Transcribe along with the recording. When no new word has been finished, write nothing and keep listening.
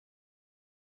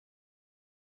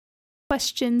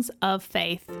questions of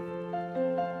faith.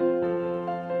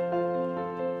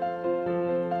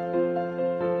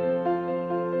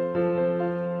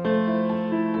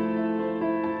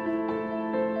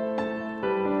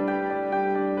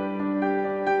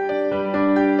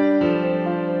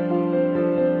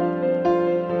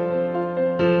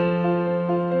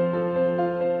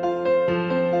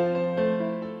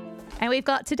 We've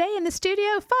got today in the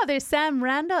studio Father Sam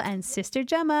Randell and Sister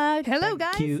Gemma. Hello,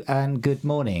 guys. Thank you and good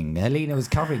morning. Helena was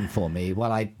covering for me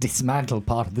while I dismantled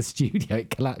part of the studio.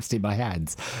 It collapsed in my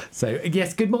hands. So,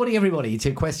 yes, good morning, everybody,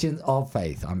 to Questions of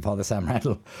Faith. I'm Father Sam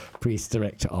Randell, Priest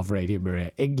Director of Radio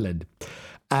Maria England.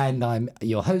 And I'm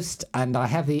your host, and I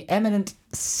have the eminent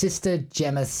Sister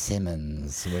Gemma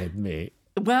Simmons with me.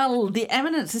 Well, the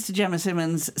eminent Sister Gemma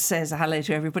Simmons says hello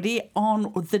to everybody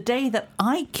on the day that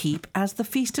I keep as the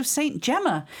Feast of St.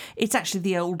 Gemma. It's actually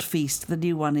the old feast. The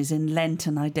new one is in Lent,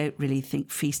 and I don't really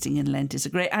think feasting in Lent is a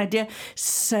great idea.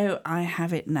 So I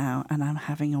have it now, and I'm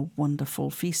having a wonderful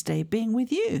feast day being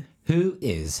with you. Who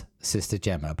is Sister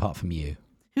Gemma, apart from you?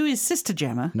 Who is Sister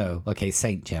Gemma? No, okay,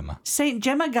 Saint Gemma. Saint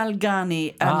Gemma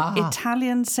Galgani, an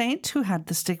Italian saint who had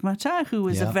the stigmata, who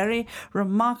was a very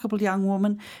remarkable young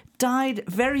woman, died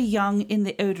very young in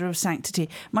the odour of sanctity.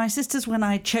 My sisters, when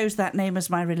I chose that name as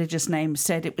my religious name,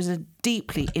 said it was a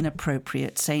deeply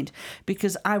inappropriate saint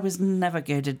because I was never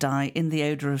going to die in the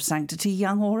odour of sanctity,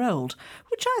 young or old,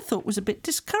 which I thought was a bit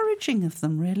discouraging of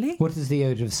them, really. What does the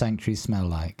odour of sanctuary smell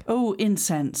like? Oh,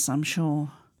 incense, I'm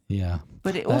sure. Yeah.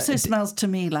 But it also smells to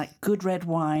me like good red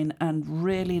wine and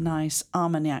really nice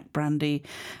Armagnac brandy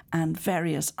and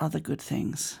various other good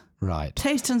things. Right.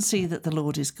 Taste and see that the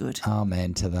Lord is good.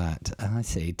 Amen to that. I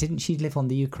see. Didn't she live on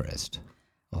the Eucharist?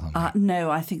 No,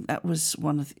 I think that was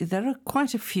one of there are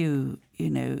quite a few,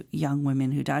 young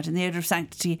women who died in the odour of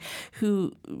sanctity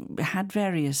who had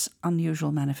various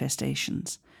unusual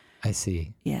manifestations. I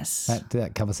see. Yes.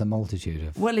 That covers a multitude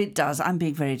of... Well, it does. I'm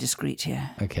being very discreet here.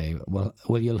 Okay. Well,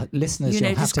 your listeners...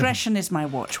 discretion is my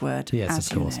watchword.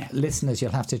 Yes, of course. Listeners,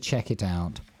 you'll have to check it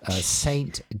out.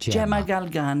 Saint Gemma. Gemma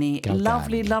Galgani.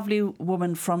 Lovely, lovely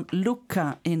woman from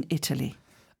Lucca in Italy.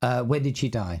 When did she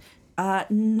die?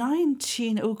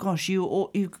 19... Oh, gosh,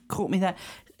 you caught me there.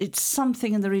 It's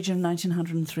something in the region of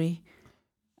 1903.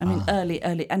 I mean, early,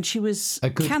 and she was a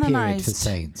good canonised. Period for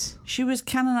saints. She was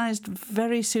canonised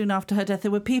very soon after her death. There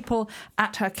were people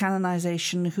at her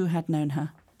canonisation who had known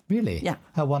her. Really? Yeah.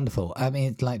 How wonderful. I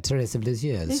mean, like Therese of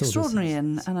Lisieux. Extraordinary,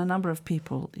 and a number of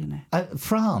people,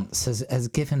 France has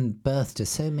given birth to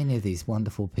so many of these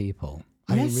wonderful people.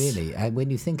 I mean, really, when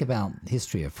you think about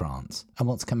history of France and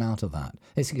what's come out of that,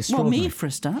 it's extraordinary. Well, me for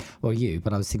a start. Well, you,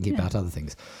 but I was thinking about other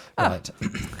things. Right.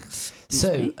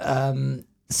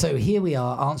 So here we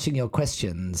are answering your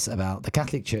questions about the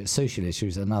Catholic Church, social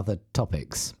issues and other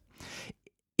topics.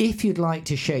 If you'd like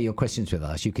to share your questions with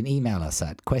us, you can email us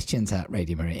at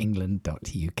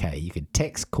questions@radiomariaengland.uk. You can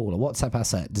text, call or WhatsApp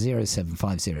us at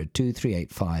 07502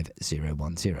 385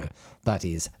 010. That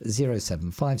is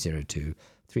 07502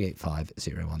 385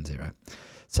 010.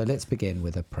 So let's begin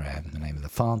with a prayer in the name of the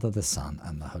Father, the Son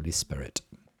and the Holy Spirit.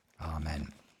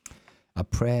 Amen. A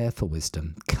prayer for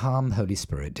wisdom. Come, Holy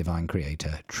Spirit, divine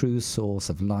creator, true source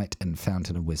of light and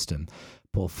fountain of wisdom.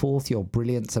 Pour forth your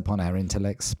brilliance upon our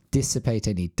intellects. Dissipate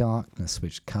any darkness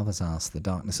which covers us, the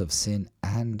darkness of sin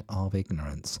and of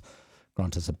ignorance.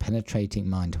 Grant us a penetrating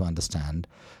mind to understand,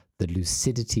 the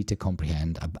lucidity to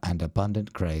comprehend, and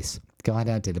abundant grace. Guide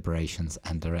our deliberations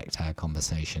and direct our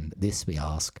conversation. This we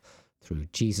ask through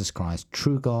Jesus Christ,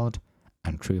 true God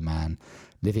and true man,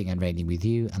 living and reigning with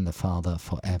you and the Father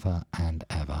forever and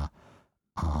ever.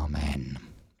 Amen.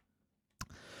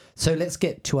 So let's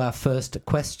get to our first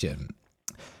question.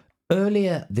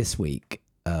 Earlier this week,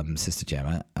 Sister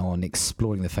Gemma, on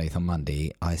Exploring the Faith on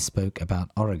Monday, I spoke about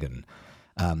Oregon.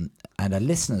 And a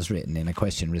listener's written in a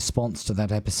question in response to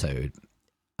that episode.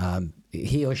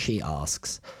 He or she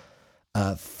asks,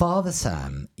 Father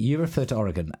Sam, you refer to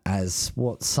Oregon as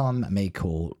what some may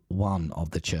call one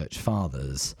of the church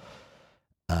fathers.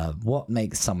 What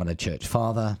makes someone a church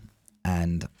father,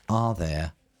 and are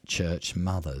there church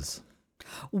mothers?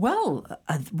 Well,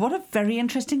 what a very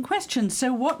interesting question.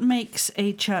 So what makes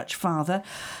a church father?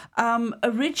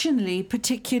 Originally,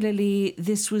 particularly,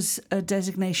 this was a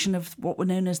designation of what were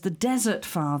known as the desert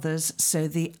fathers, so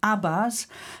the abbas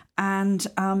And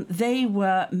they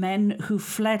were men who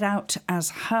fled out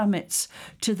as hermits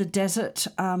to the desert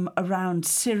around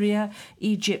Syria,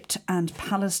 Egypt, and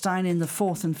Palestine in the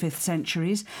 4th and 5th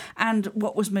centuries. And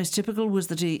what was most typical was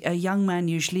that a young man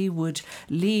usually would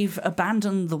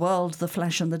abandon the world, the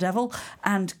flesh, and the devil,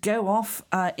 and go off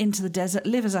into the desert,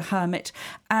 live as a hermit.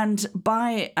 And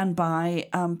by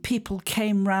people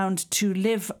came round to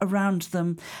live around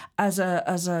them as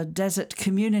a desert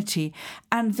community,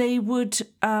 and they would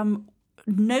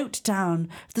note down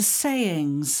the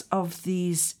sayings of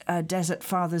these desert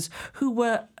fathers who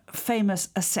were famous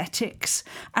ascetics,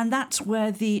 and that's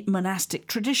where the monastic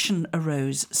tradition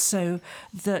arose, so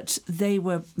that they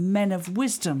were men of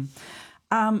wisdom.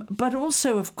 But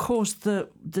also, of course, the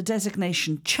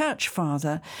designation church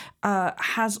father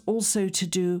has also to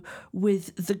do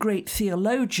with the great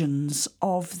theologians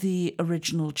of the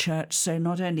original church. So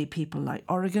not only people like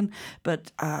Origen,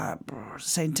 but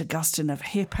St. Augustine of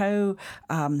Hippo,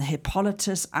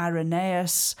 Hippolytus,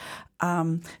 Irenaeus,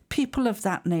 people of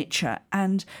that nature.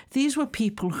 And these were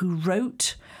people who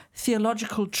wrote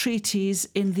theological treatises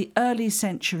in the early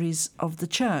centuries of the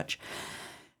church.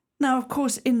 Now, of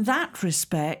course, in that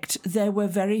respect, there were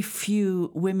very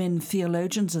few women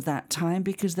theologians at that time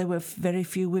because there were very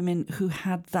few women who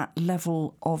had that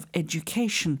level of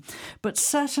education. But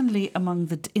certainly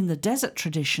in the desert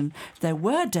tradition, there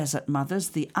were desert mothers,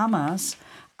 the amas.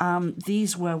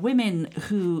 These were women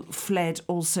who fled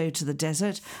also to the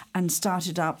desert and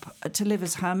started up to live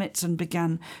as hermits and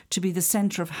began to be the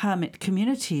centre of hermit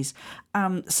communities.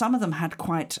 Some of them had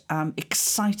quite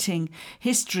exciting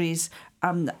histories.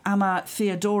 Amma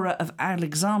Theodora of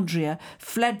Alexandria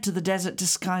fled to the desert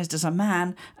disguised as a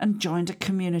man and joined a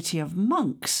community of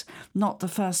monks, not the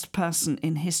first person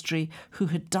in history who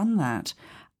had done that.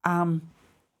 And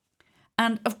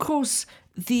of course,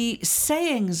 the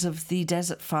sayings of the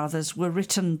Desert Fathers were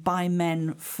written by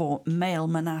men for male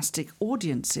monastic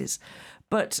audiences.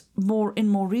 But in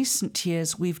more recent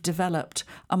years, we've developed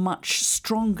a much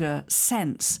stronger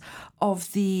sense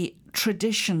of the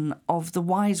tradition of the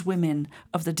wise women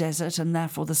of the desert, and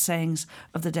therefore the sayings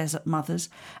of the desert mothers.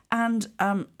 And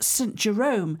St.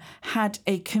 Jerome had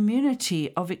a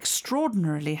community of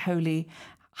extraordinarily holy,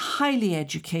 highly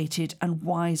educated and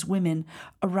wise women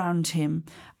around him.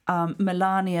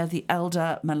 Melania the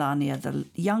elder, Melania the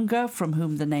younger, from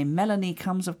whom the name Melanie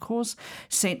comes, of course,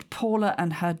 St. Paula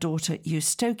and her daughter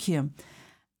Eustochium.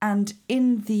 And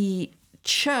in the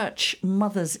church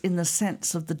mothers, in the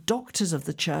sense of the doctors of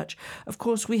the church, of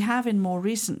course, we have in more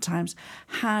recent times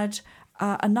had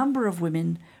a number of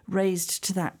women raised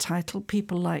to that title,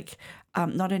 people like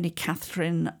not only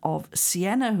Catherine of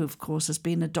Siena, who of course has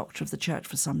been a doctor of the church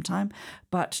for some time,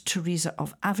 but Teresa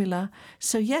of Avila.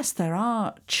 So yes, there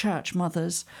are church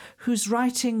mothers whose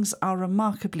writings are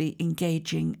remarkably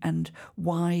engaging and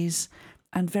wise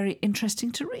and very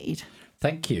interesting to read.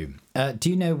 Thank you.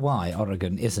 Do you know why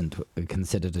Origen isn't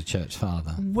considered a church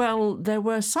father? Well, there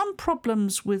were some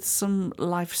problems with some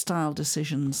lifestyle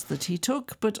decisions that he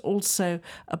took, but also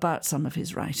about some of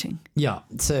his writing. Yeah,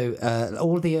 so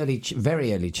all the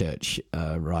very early church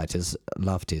writers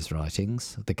loved his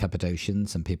writings, the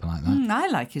Cappadocians and people like that. I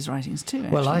like his writings too,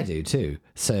 actually. Well, I do too.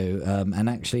 So, and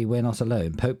actually, we're not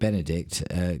alone. Pope Benedict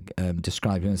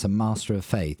described him as a master of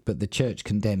faith, but the church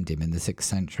condemned him in the 6th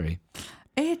century.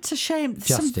 It's a shame.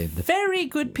 Justin, some very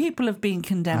good people have been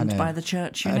condemned by the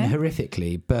church, you know? And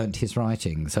horrifically burnt his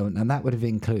writings. And that would have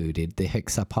included the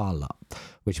Hexapala,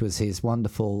 which was his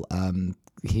wonderful...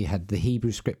 he had the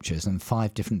Hebrew scriptures and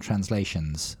 5 different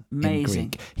translations in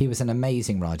Greek. He was an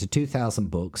amazing writer. 2,000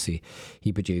 books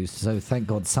he produced. So thank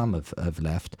God some have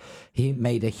left. He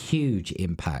made a huge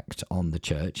impact on the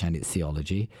church and its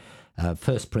theology.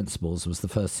 First Principles was the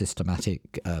first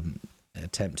systematic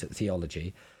attempt at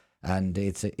theology. And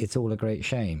it's all a great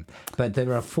shame. But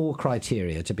there are 4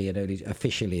 criteria to be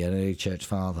officially an early church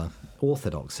father: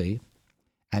 orthodoxy,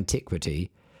 antiquity,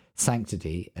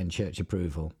 sanctity, and church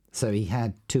approval. So he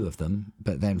had 2 of them,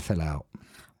 but then fell out.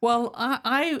 Well,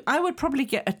 I would probably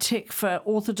get a tick for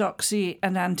orthodoxy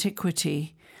and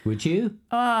antiquity. Would you?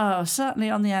 Oh, certainly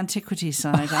on the antiquity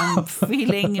side. I'm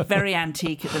feeling very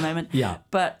antique at the moment. Yeah.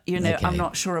 But, okay. I'm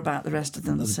not sure about the rest of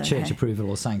them. So, church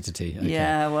approval or sanctity. Okay.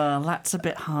 Yeah, well, that's a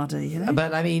bit harder,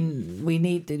 But, I mean, we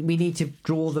need to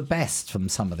draw the best from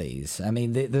some of these. I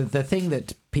mean, the thing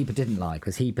that people didn't like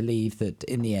was he believed that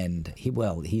in the end,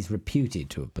 he's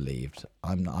reputed to have believed,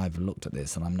 I've looked at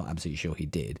this and I'm not absolutely sure he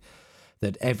did,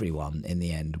 that everyone in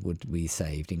the end would be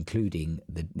saved, including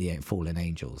the fallen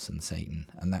angels and Satan.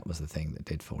 And that was the thing that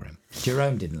did for him.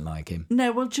 Jerome didn't like him.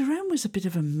 No, well, Jerome was a bit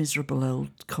of a miserable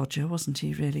old codger, wasn't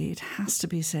he, really? It has to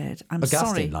be said. I'm sorry.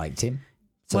 Augustine liked him.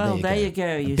 So well, there you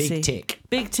go. You see. Big tick.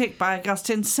 Big tick by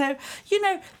Augustine. So,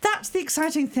 that's the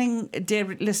exciting thing,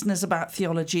 dear listeners, about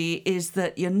theology, is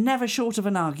that you're never short of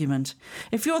an argument.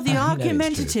 If you're the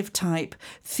argumentative type,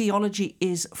 theology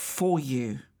is for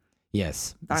you.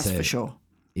 Yes. That's for sure.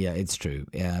 Yeah, it's true.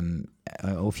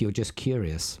 Or if you're just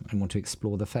curious and want to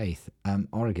explore the faith,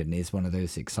 Origen is one of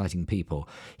those exciting people.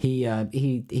 He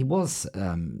was,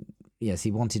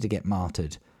 he wanted to get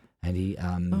martyred, and he.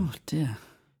 Oh dear.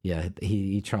 Yeah,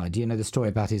 he tried. Do you know the story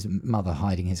about his mother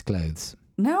hiding his clothes?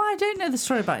 No, I don't know the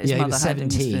story about his mother. He was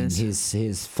 17. Hiding his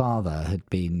His father had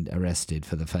been arrested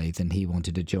for the faith, and he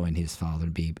wanted to join his father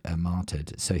and be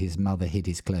martyred. So his mother hid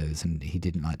his clothes, and he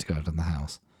didn't like to go out of the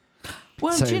house.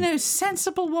 Well,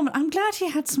 sensible woman. I'm glad he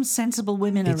had some sensible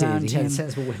women around him. He had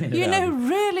sensible women around him.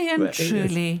 Really and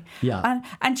truly. Yeah.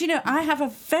 And I have a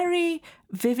very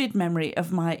vivid memory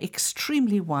of my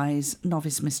extremely wise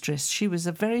novice mistress. She was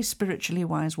a very spiritually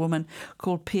wise woman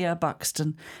called Pia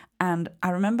Buxton. And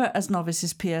I remember as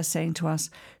novices Pia saying to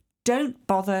us, don't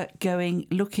bother going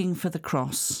looking for the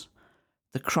cross.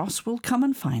 The cross will come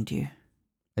and find you.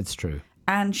 It's true.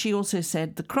 And she also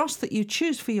said, the cross that you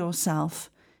choose for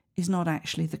yourself is not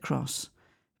actually the cross,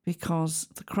 because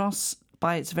the cross,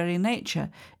 by its very nature,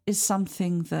 is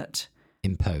something that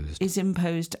is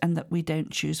imposed and that we don't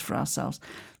choose for ourselves.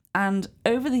 And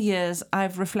over the years,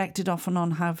 I've reflected often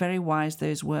on how very wise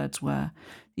those words were.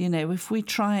 If we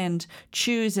try and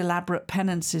choose elaborate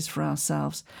penances for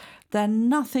ourselves, they're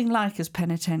nothing like as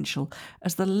penitential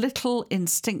as the little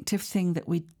instinctive thing that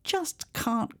we just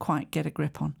can't quite get a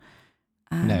grip on.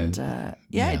 And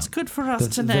it's good for us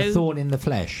to know. The thorn in the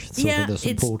flesh, that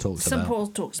St. Paul talks about. St. Paul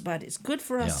talks about it. It's good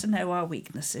for us to know our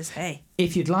weaknesses. Hey.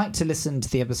 If you'd like to listen to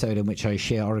the episode in which I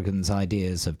share Origen's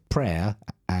ideas of prayer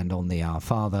and on the Our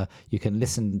Father, you can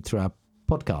listen through our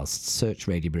podcasts. Search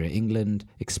Radio Maria England,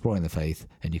 Exploring the Faith,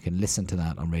 and you can listen to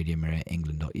that on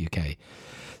radiomariaengland.uk.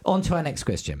 On to our next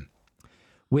question.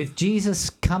 With Jesus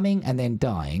coming and then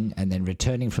dying and then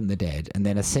returning from the dead and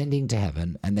then ascending to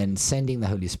heaven and then sending the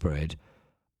Holy Spirit,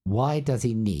 why does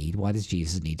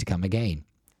Jesus need to come again?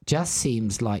 Just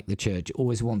seems like the church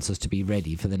always wants us to be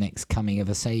ready for the next coming of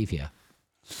a saviour.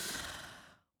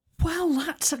 Well,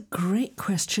 that's a great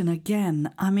question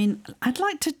again. I mean, I'd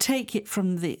like to take it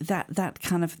from that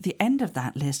kind of the end of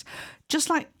that list.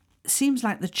 Seems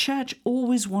like the church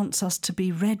always wants us to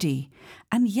be ready.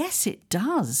 And yes, it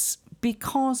does.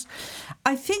 Because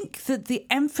I think that the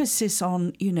emphasis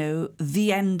on,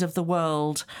 the end of the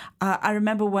world. I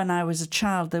remember when I was a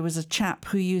child, there was a chap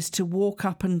who used to walk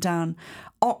up and down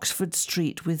Oxford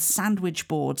Street with sandwich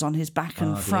boards on his back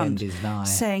and front, the end is nigh.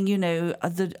 Saying,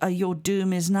 your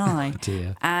doom is nigh. Oh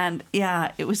dear. And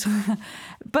it was,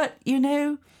 but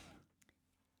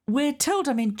we're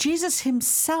told, Jesus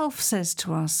himself says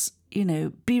to us,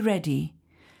 be ready,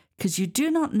 because you do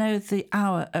not know the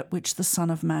hour at which the Son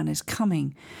of Man is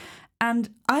coming. And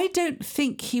I don't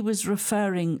think he was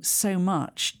referring so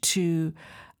much to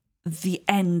the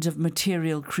end of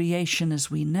material creation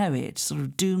as we know it, sort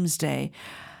of doomsday,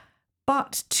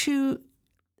 but to,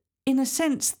 in a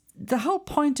sense, the whole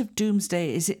point of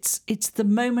doomsday is it's the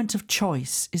moment of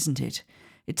choice, isn't it?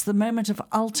 It's the moment of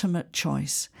ultimate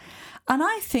choice. And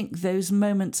I think those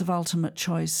moments of ultimate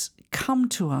choice come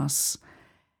to us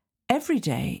every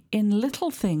day in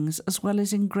little things as well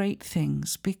as in great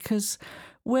things, because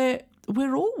we're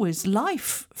always,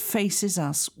 life faces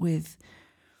us with,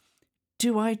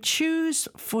 do I choose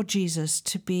for Jesus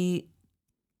to be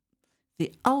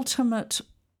the ultimate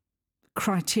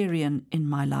criterion in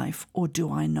my life, or do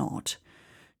I not?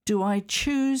 Do I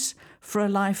choose for a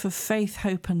life of faith,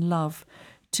 hope and love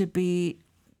to be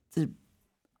the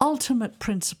ultimate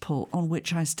principle on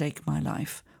which I stake my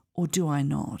life, or do I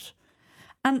not?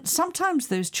 And sometimes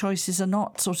those choices are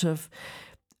not sort of,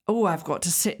 I've got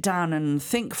to sit down and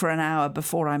think for an hour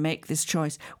before I make this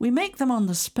choice. We make them on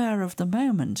the spur of the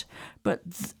moment. But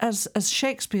as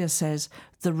Shakespeare says,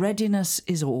 the readiness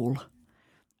is all.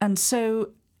 And so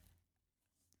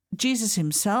Jesus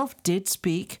himself did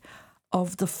speak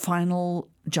of the final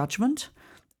judgment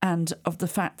and of the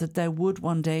fact that there would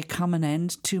one day come an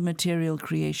end to material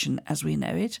creation as we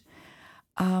know it.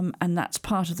 And that's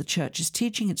part of the church's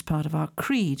teaching. It's part of our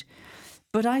creed.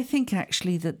 But I think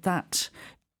actually that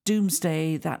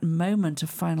doomsday, that moment of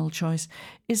final choice,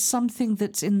 is something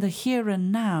that's in the here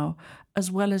and now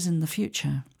as well as in the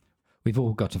future. We've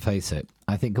all got to face it.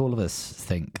 I think all of us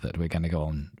think that we're going to go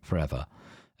on forever,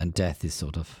 and death is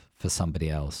sort of for somebody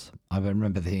else. I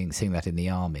remember seeing that in the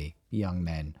army, young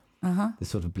men. They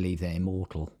sort of believe they're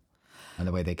immortal. and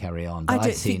the way they carry on. I But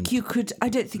don't think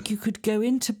you could go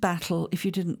into battle if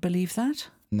you didn't believe that.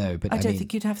 No, but I don't mean,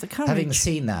 think you'd have the courage. having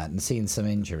seen that and seen some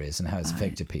injuries and how it's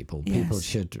affected people, people yes.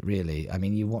 should really. I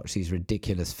mean, you watch these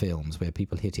ridiculous films where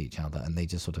people hit each other and they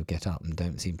just sort of get up and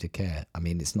don't seem to care. I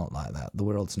mean, it's not like that. The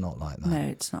world's not like that. No,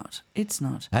 it's not. It's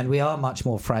not. And we are much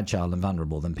more fragile and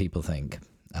vulnerable than people think.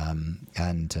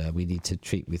 And we need to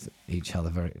treat with each other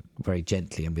very, very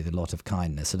gently and with a lot of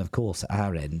kindness. And of course, at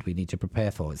our end, we need to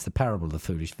prepare for it. It's the parable of the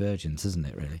foolish virgins, isn't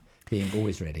it, really? Being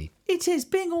always ready. It is,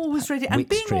 being always ready. And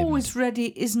being trimmed. always ready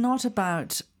is not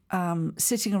about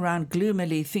sitting around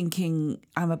gloomily thinking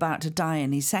I'm about to die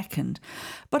any second.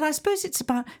 But I suppose it's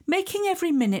about making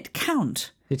every minute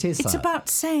count. It is. It's about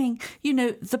saying,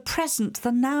 the present,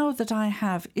 the now that I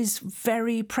have is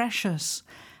very precious.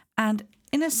 And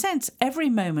in a sense, every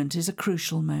moment is a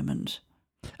crucial moment.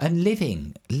 And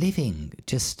living,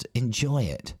 just enjoy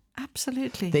it.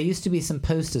 Absolutely. There used to be some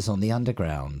posters on the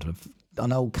underground of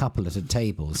an old couple at a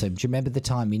table. So do you remember the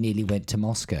time we nearly went to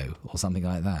Moscow or something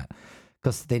like that?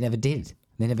 Because they never did.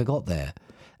 They never got there.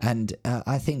 And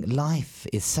I think life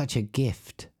is such a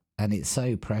gift and it's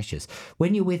so precious.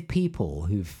 When you're with people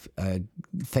who've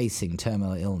facing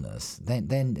terminal illness,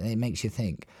 then it makes you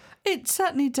think. It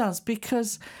certainly does,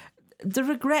 because the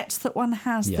regrets that one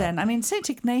has then. I mean, St.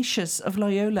 Ignatius of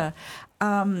Loyola,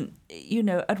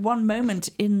 at one moment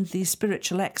in the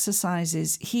spiritual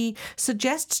exercises, he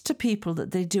suggests to people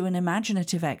that they do an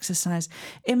imaginative exercise.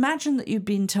 Imagine that you've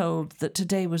been told that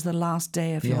today was the last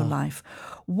day of your life.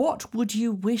 What would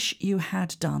you wish you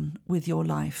had done with your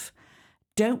life?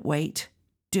 Don't wait.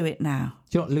 Do it now.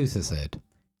 Do you know what Luther said?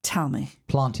 Tell me.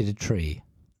 Planted a tree.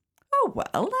 Oh,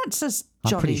 well, that's as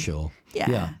jolly. I'm pretty sure.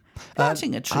 Yeah.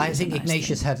 Planting a tree. I is a think nice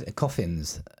Ignatius thing. had a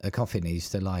coffin he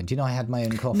used to lie in. Do you know I had my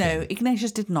own coffin? No,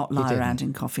 Ignatius did not lie didn't. around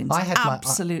in coffins.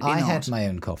 Absolutely not. I had my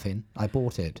own coffin. I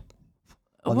bought it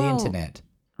on the internet.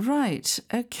 Right,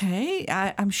 okay.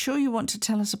 I'm sure you want to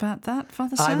tell us about that,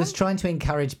 Father Sam? I was trying to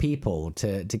encourage people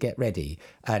to get ready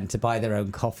and to buy their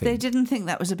own coffin. They didn't think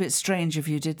that was a bit strange of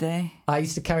you, did they? I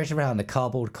used to carry it around, a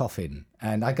cardboard coffin,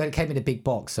 and it came in a big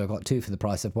box, so I got 2 for the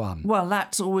price of 1. Well,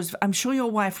 that's always... I'm sure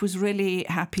your wife was really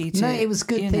happy to... No, it was a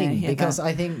good thing, because that.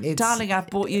 I think it's... Darling, I've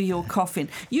bought you your coffin.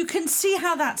 You can see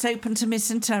how that's open to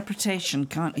misinterpretation,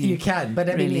 can't you? You can, but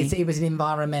I mean, Really? it was an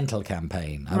environmental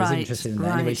campaign. I was interested in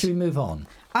that. Anyway, should we move on?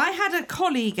 I had a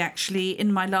colleague, actually,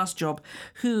 in my last job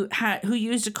who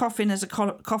used a coffin as a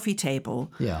coffee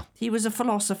table. Yeah. He was a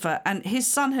philosopher, and his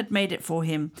son had made it for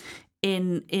him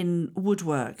in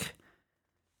woodwork.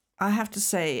 I have to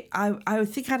say, I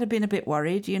think I'd have been a bit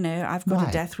worried, I've got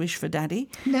a death wish for Daddy.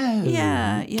 No.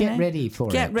 Yeah. Get ready for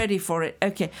it. Get ready for it.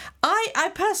 Okay.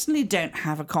 I personally don't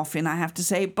have a coffin, I have to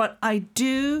say, but I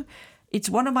do. It's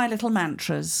one of my little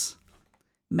mantras.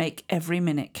 Make every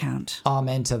minute count.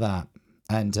 Amen to that.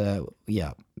 And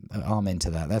amen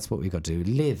to that. That's what we've got to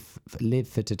do. Live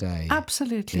for today.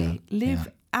 Absolutely. Yeah.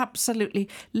 Absolutely.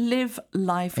 Live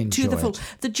life Enjoy to the full. it.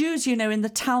 The Jews, in the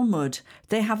Talmud,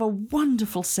 they have a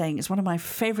wonderful saying. It's one of my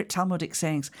favourite Talmudic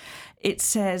sayings. It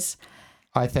says...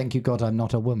 I thank you, God, I'm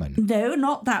not a woman. No,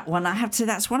 not that one. I have to say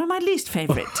that's one of my least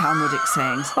favourite Talmudic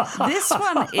sayings. This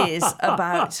one is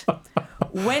about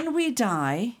when we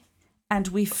die and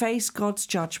we face God's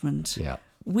judgment. Yeah.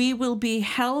 We will be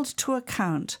held to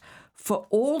account for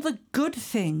all the good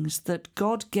things that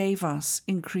God gave us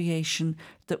in creation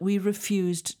that we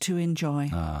refused to enjoy.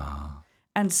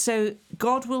 And so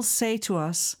God will say to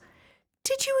us,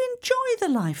 did you enjoy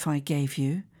the life I gave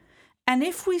you? And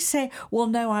if we say, well,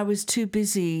 no, I was too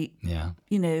busy,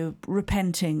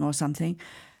 repenting or something,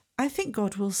 I think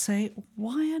God will say,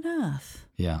 why on earth?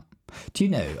 Yeah. Do you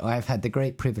know, I've had the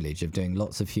great privilege of doing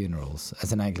lots of funerals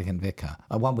as an Anglican vicar.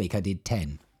 1 week I did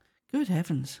 10. Good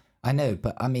heavens. I know,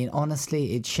 but I mean,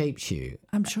 honestly, it shapes you.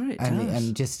 I'm sure it does.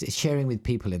 And just sharing with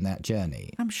people in that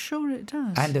journey. I'm sure it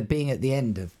does. And being at the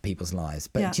end of people's lives.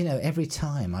 But, every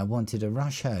time I wanted to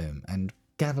rush home and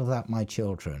gather up my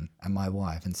children and my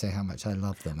wife and say how much I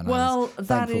love them. And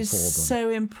that is so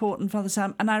important, Father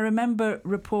Sam. And I remember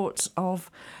reports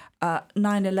of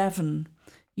 9/11,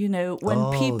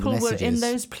 when people were in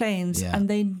those planes and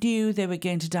they knew they were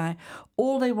going to die.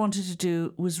 All they wanted to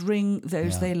do was ring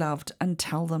those they loved and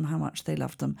tell them how much they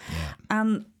loved them. Yeah.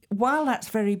 And while that's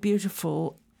very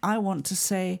beautiful, I want to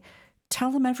say,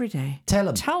 tell them every day.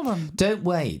 Tell them. Don't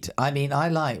wait. I mean,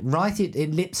 write it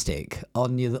in lipstick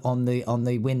on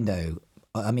the window.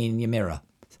 I mean, your mirror.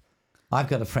 I've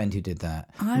got a friend who did that.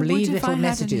 I would Leave if I little had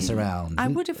messages any- around. I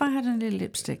would if I had any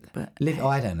lipstick, but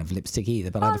I don't have lipstick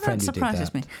either, but I have a friend who that did that.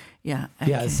 surprises me. Yeah.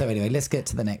 Okay. Yeah, so anyway, let's get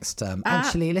to the next.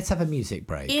 Actually, let's have a music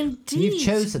break. Indeed. You've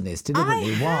chosen this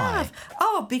deliberately. I Why? have.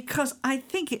 Oh, because I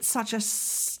think it's such a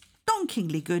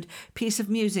stonkingly good piece of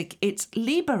music. It's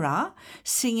Libera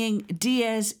singing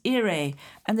Dies Irae.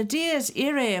 And the Dies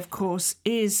Irae, of course,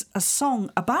 is a song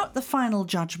about the final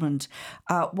judgment.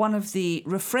 One of the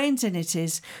refrains in it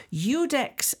is,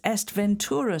 Iudex est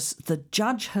venturus, the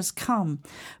judge has come.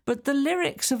 But the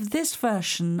lyrics of this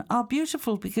version are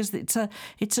beautiful because it's a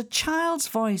child's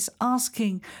voice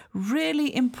asking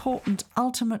really important,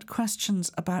 ultimate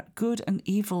questions about good and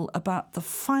evil, about the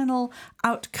final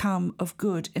outcome of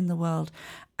good in the world.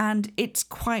 And it's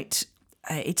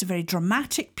it's a very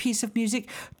dramatic piece of music,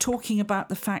 talking about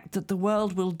the fact that the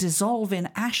world will dissolve in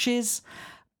ashes,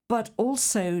 but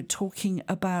also talking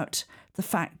about the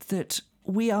fact that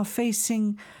we are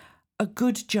facing a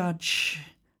good judge,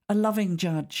 a loving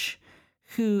judge,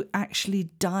 who actually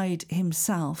died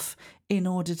himself in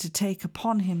order to take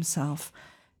upon himself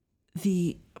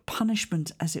the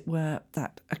punishment, as it were,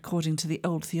 that according to the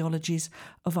old theologies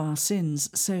of our sins.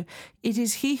 So it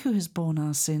is he who has borne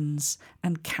our sins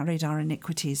and carried our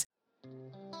iniquities.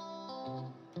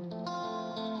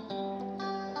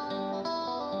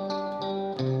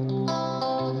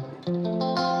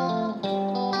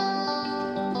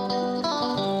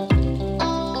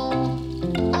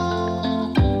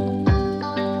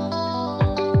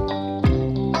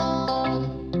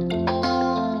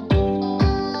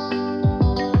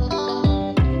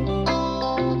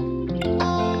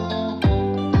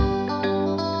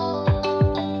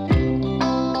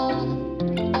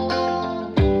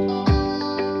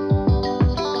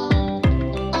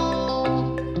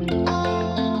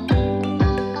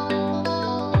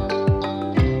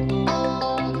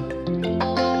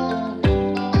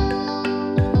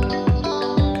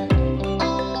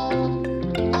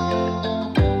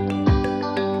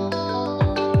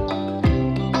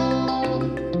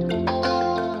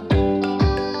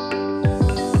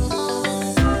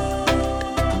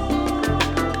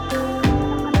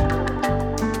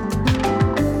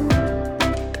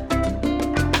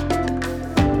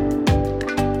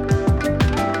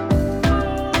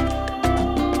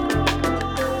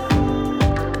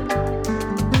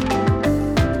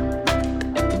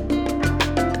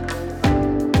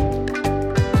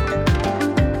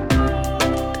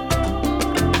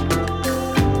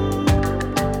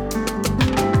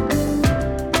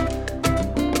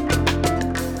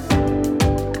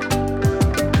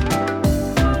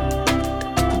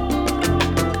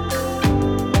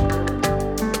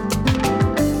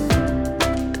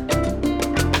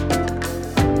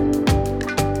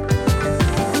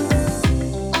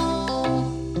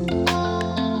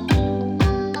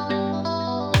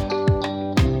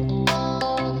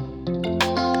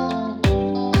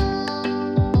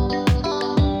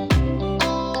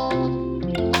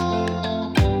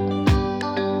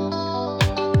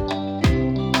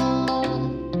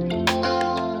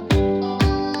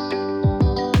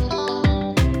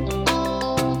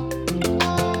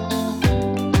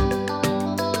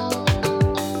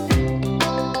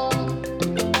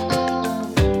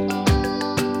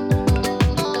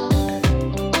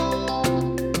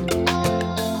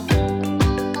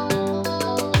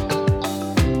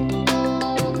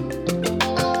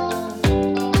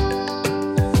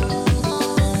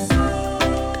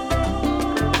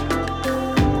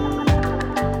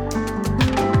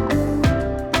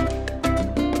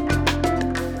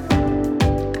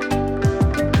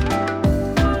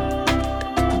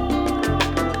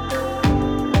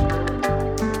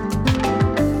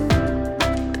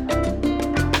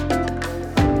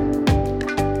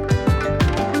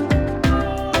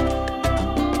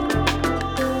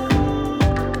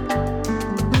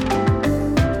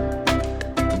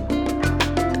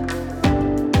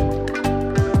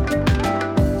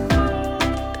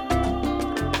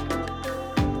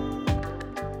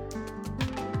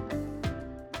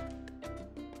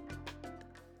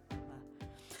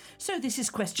 So this is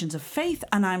Questions of Faith,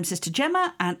 and I'm Sister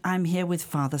Gemma, and I'm here with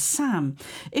Father Sam.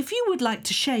 If you would like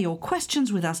to share your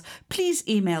questions with us, please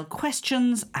email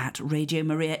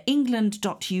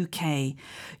questions@radiomariaengland.uk.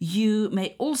 You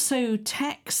may also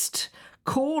text,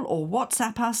 call or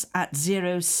WhatsApp us at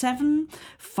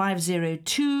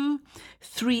 07502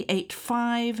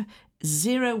 385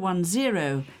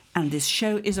 010. And this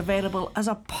show is available as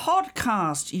a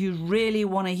podcast. You really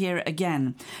want to hear it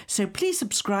again. So please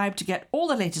subscribe to get all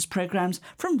the latest programmes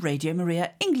from Radio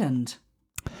Maria England.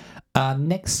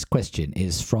 Next question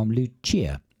is from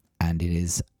Lucia, and it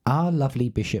is, our lovely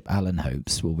Bishop Alan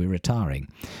Hopes will be retiring,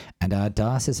 and our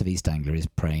Diocese of East Anglia is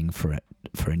praying for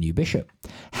a new bishop.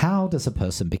 How does a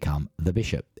person become the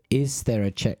bishop? Is there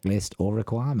a checklist or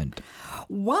requirement?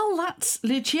 Well, that's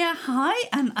Lucia. Hi,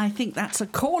 and I think that's a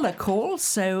caller call,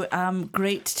 so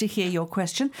great to hear your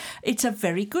question. It's a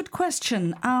very good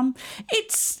question.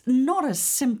 It's not a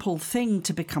simple thing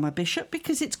to become a bishop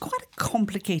because it's quite a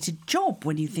complicated job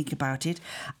when you think about it.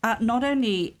 Not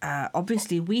only,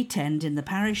 obviously, we tend in the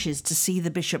parishes to see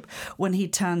the bishop when he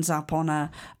turns up on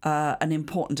an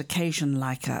important occasion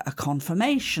like a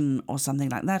confirmation or something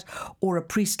like that, or a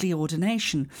priestly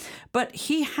ordination. But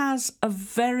he has a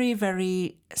very,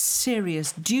 very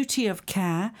serious duty of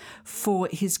care for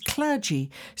his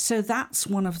clergy. So that's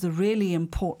one of the really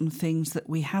important things, that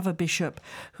we have a bishop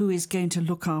who is going to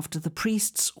look after the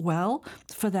priests well,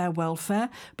 for their welfare,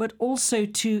 but also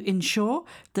to ensure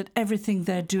that everything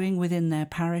they're doing within their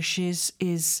parishes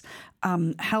is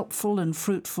helpful and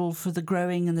fruitful for the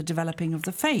growing and the developing of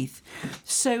the faith.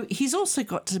 So he's also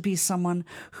got to be someone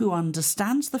who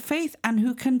understands the faith and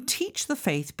who can teach the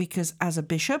faith, because as a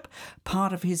bishop,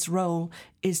 part of his role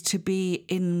is to be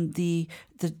in the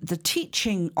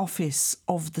teaching office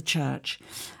of the church.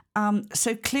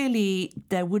 So clearly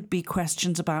there would be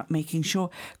questions about making sure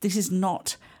this is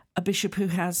not a bishop who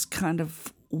has kind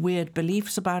of weird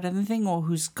beliefs about anything, or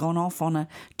who's gone off on a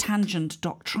tangent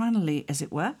doctrinally, as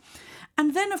it were.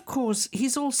 And then, of course,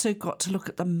 he's also got to look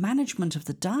at the management of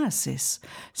the diocese.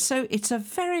 So it's a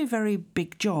very, very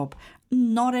big job.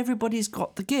 Not everybody's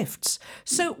got the gifts.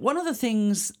 So one of the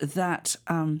things that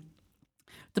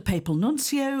the papal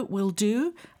nuncio will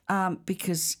do,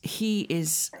 because he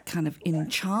is kind of in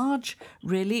charge,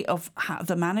 really, of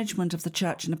the management of the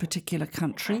church in a particular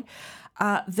country,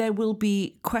 there will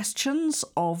be questions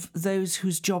of those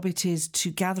whose job it is to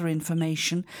gather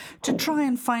information, to try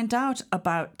and find out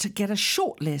about, to get a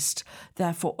short list,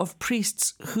 therefore, of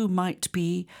priests who might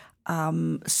be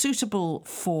suitable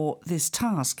for this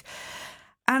task.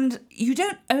 And you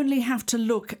don't only have to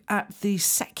look at the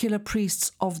secular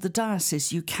priests of the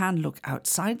diocese. You can look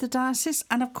outside the diocese.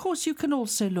 And of course, you can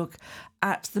also look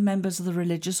at the members of the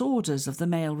religious orders, of the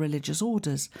male religious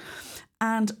orders.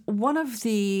 And one of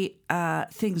the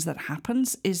things that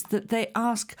happens is that they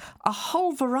ask a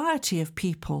whole variety of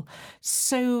people.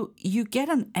 So you get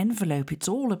an envelope. It's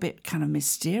all a bit kind of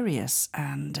mysterious.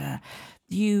 And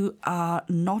you are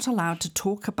not allowed to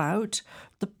talk about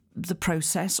the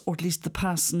process, or at least the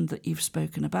person that you've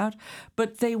spoken about.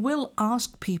 But they will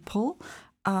ask people,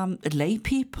 lay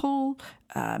people,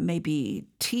 maybe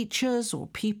teachers or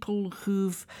people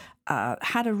who've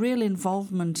had a real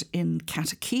involvement in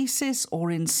catechesis or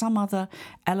in some other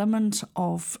element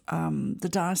of the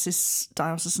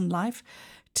diocesan life,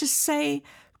 to say,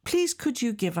 please could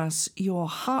you give us your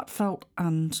heartfelt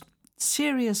and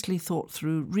seriously thought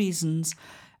through reasons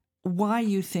why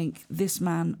you think this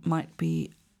man might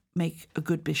make a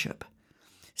good bishop.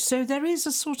 So there is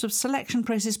a sort of selection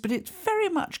process, but it's very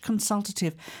much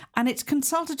consultative, and it's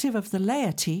consultative of the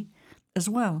laity as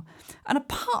well. And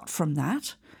apart from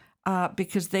that,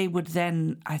 because they would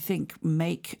then, I think,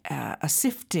 make a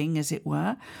sifting, as it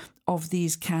were, of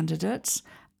these candidates,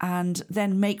 and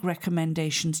then make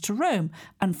recommendations to Rome.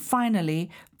 And finally,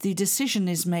 the decision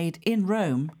is made in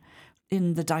Rome,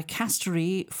 in the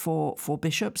dicastery for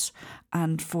bishops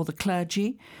and for the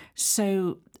clergy.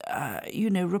 So,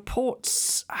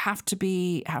 reports have to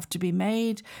be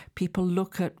made. People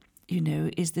look at,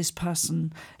 is this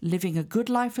person living a good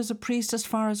life as a priest, as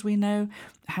far as we know?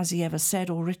 Has he ever said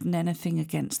or written anything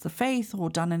against the faith, or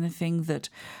done anything that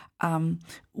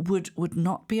would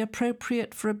not be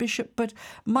appropriate for a bishop? But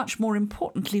much more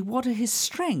importantly, what are his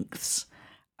strengths?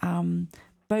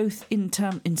 Both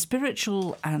in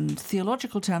spiritual and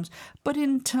theological terms, but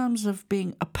in terms of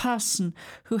being a person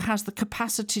who has the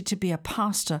capacity to be a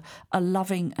pastor, a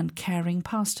loving and caring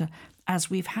pastor, as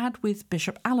we've had with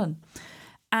Bishop Alan.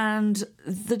 And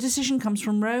the decision comes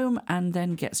from Rome and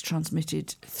then gets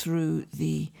transmitted through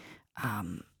the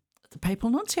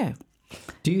papal nuncio.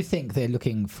 Do you think they're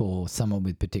looking for someone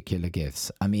with particular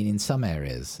gifts? I mean, in some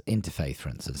areas, interfaith, for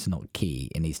instance, not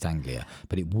key in East Anglia,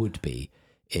 but it would be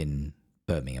in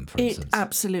Birmingham, for instance. It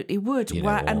absolutely would.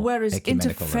 And whereas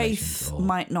interfaith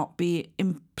might not be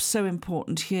so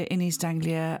important here in East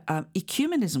Anglia,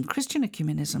 ecumenism, Christian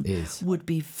ecumenism, would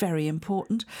be very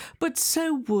important. But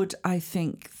so would, I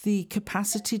think, the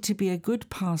capacity to be a good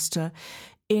pastor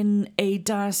in a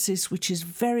diocese which is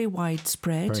very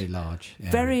widespread. Very large.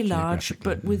 Yeah, very large,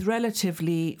 but with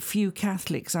relatively few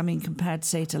Catholics. I mean, compared,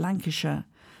 say, to Lancashire.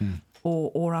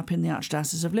 or up in the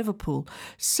Archdiocese of Liverpool.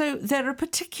 So there are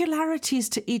particularities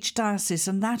to each diocese,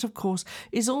 and that, of course,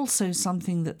 is also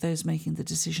something that those making the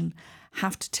decision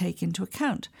have to take into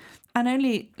account. And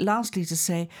only lastly to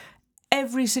say,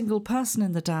 every single person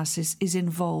in the diocese is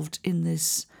involved in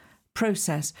this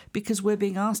process, because we're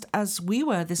being asked, as we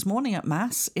were this morning at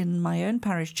Mass in my own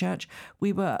parish church,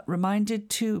 we were reminded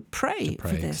to pray for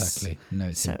this. Exactly. No,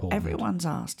 it's so important. Everyone's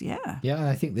asked, yeah. Yeah, and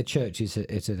I think the church is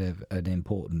at an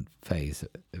important phase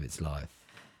of its life.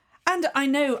 And I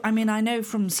know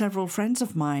from several friends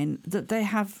of mine that they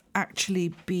have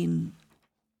actually been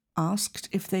asked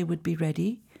if they would be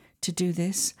ready to do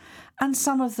this, and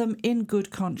some of them in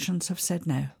good conscience have said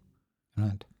no.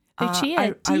 Right.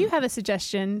 Lucia, do you have a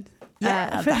suggestion?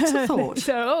 Yeah, that's a thought.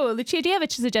 So, Lucia, do you have a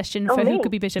suggestion for who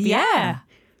could be bishop? Yeah.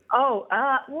 Oh,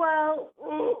 well,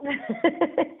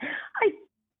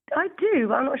 I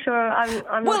do. I'm not sure.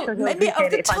 I'm not sure. Maybe of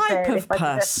the type of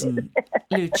person,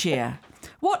 Lucia.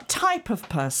 What type of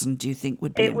person do you think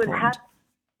would be important? It would have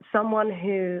someone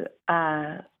who,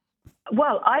 I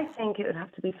think it would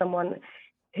have to be someone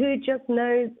who just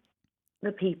knows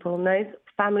the people, knows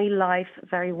family life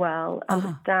very well,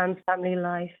 understands family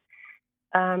life,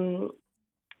 as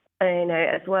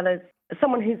well as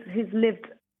someone who's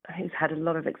had a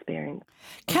lot of experience.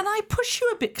 Can I push you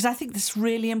a bit? Because I think this is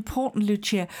really important,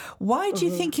 Lucia. Why do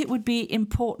you think it would be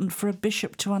important for a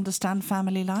bishop to understand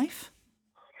family life?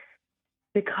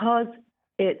 Because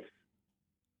it's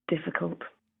difficult.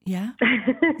 Yeah.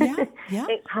 Yeah.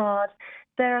 It's hard.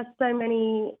 There are so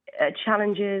many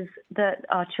challenges that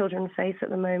our children face at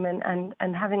the moment,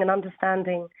 and having an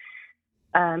understanding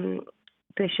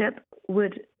bishop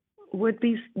would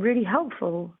be really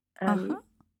helpful.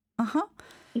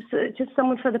 Just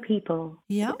someone for the people.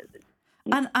 Yeah.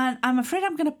 And I'm afraid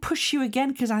I'm going to push you again,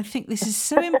 because I think this is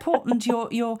so important,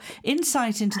 your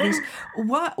insight into this.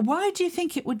 Why do you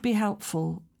think it would be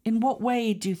helpful? In what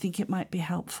way do you think it might be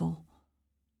helpful?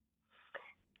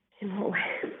 In what way?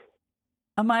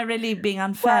 Am I really being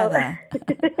unfair there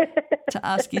to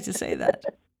ask you to say that?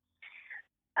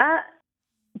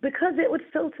 Because it would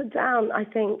filter down, I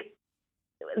think.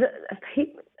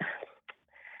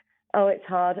 It's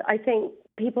hard. I think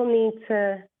people need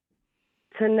to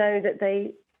know that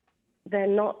they're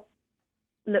not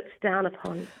looked down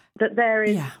upon. That there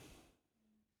is. Yeah.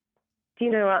 Do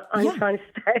you know what I'm trying to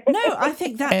say? No, I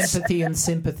think that's empathy and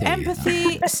sympathy.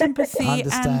 Empathy, sympathy,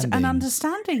 and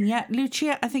understanding. Yeah,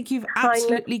 Lucia, I think you've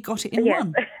absolutely got it in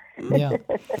one. Yeah.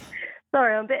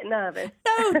 Sorry, I'm a bit nervous.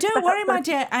 No, don't worry, my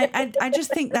dear. I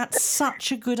just think that's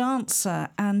such a good answer.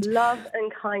 And love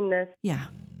and kindness. Yeah.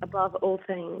 Above all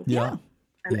things. Yeah.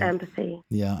 And empathy.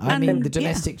 Yeah, I mean, the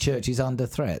domestic church is under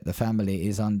threat. The family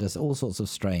is under all sorts of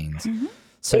strains. Mm-hmm.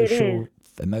 Social,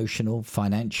 emotional,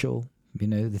 financial,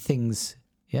 the things,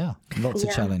 lots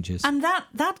of challenges. And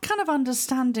that kind of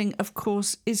understanding, of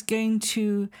course, is going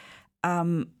to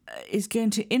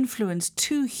influence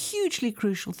two hugely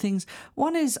crucial things.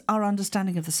 One is our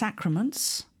understanding of the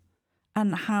sacraments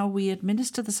and how we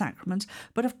administer the sacraments.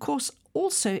 But of course,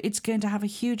 also, it's going to have a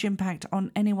huge impact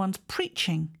on anyone's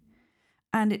preaching.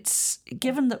 And it's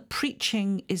given that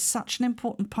preaching is such an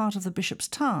important part of the bishop's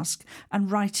task, and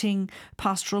writing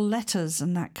pastoral letters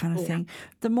and that kind of thing,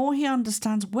 the more he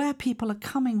understands where people are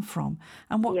coming from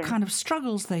and what kind of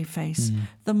struggles they face,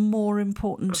 the more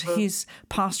important his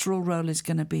pastoral role is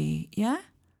going to be. Yeah?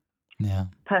 Yeah.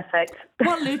 Perfect.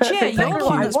 Well, Lucia, your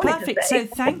one was perfect. So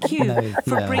thank you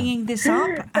for bringing this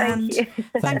up, and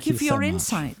thank you for your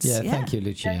insights. Yeah, thank you,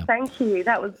 Lucia. Thank you.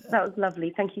 That was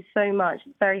lovely. Thank you so much.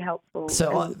 It's very helpful.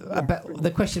 So about the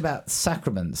question about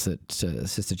sacraments that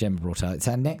Sister Gemma brought out, it's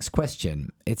our next question.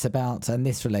 It's about, and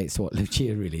this relates to what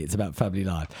Lucia really, it's about family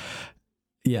life.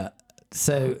 Yeah.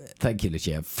 So thank you,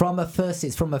 Lucia.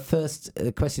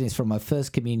 The question is from my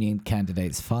first communion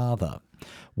candidate's father.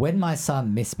 When my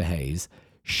son misbehaves,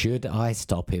 should I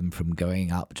stop him from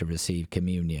going up to receive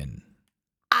communion?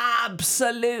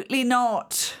 Absolutely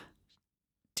not,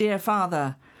 dear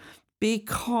father,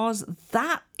 because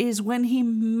that is when he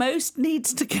most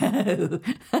needs to go.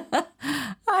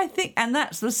 I think, and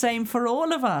that's the same for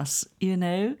all of us,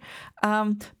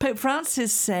 Pope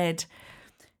Francis said,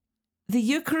 the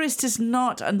Eucharist is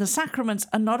not, and the sacraments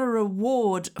are not a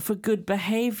reward for good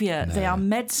behaviour. No. They are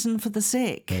medicine for the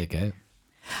sick. There you go.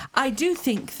 I do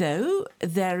think, though,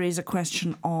 there is a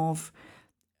question of,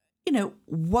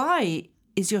 why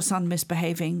is your son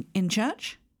misbehaving in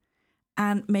church?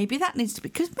 And maybe that needs to be,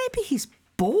 because maybe he's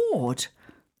bored.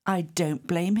 I don't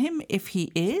blame him if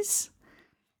he is.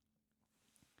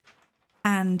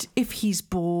 And if he's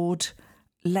bored,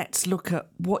 let's look at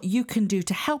what you can do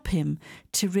to help him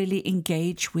to really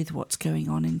engage with what's going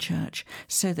on in church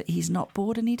so that he's not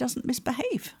bored and he doesn't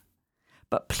misbehave.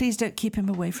 But please don't keep him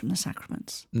away from the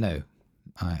sacraments. No,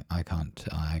 I can't.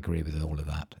 I agree with all of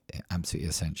that. Absolutely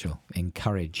essential.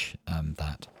 Encourage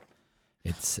that.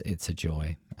 It's a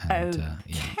joy. And,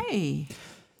 okay.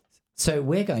 So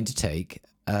we're going to take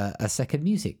a second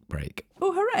music break.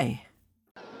 Oh, hooray.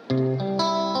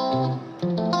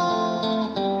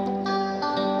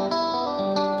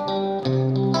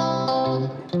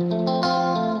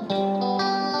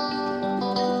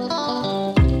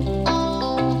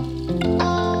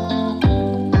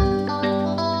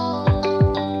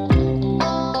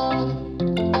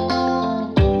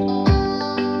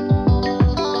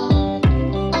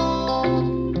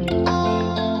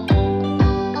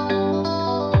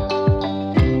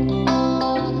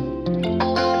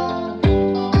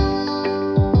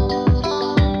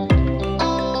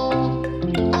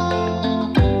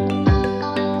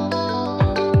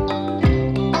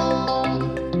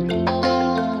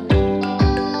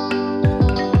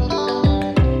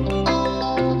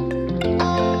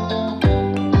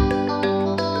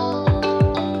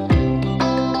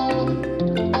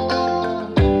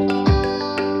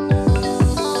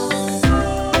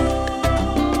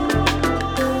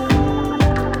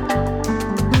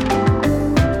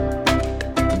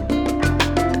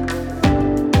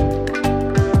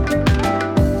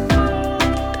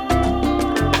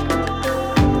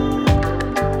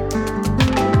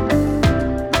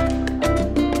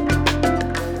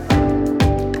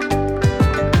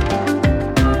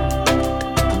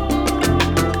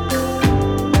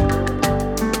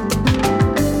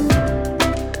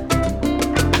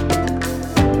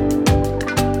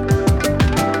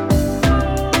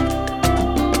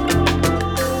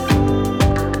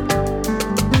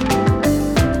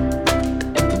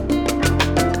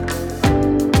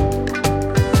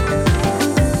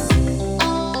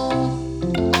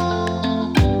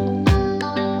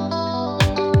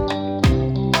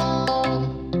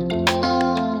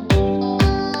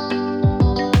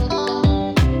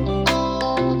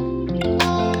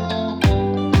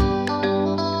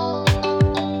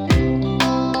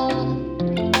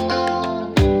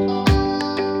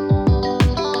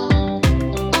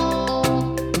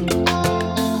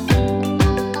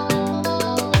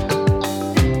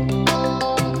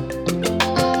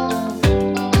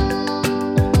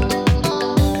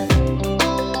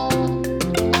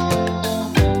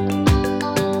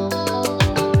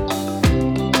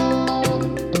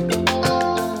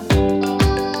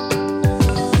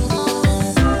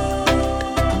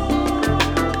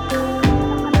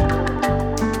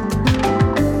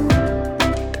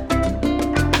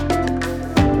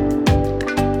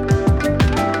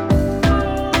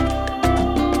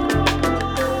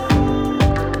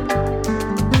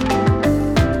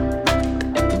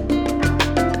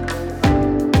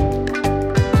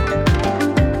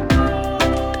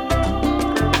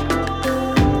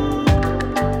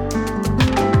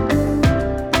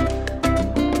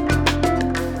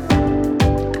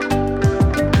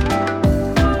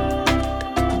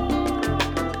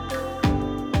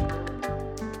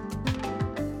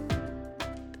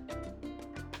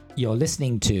 You're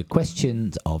listening to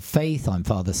Questions of Faith. I'm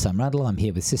Father Sam Randell. I'm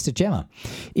here with Sister Gemma.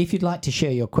 If you'd like to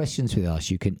share your questions with us,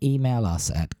 you can email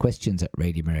us at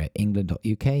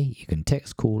questions@radiomariaengland.uk. You can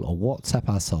text, call or WhatsApp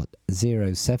us at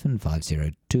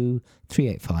 07502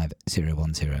 385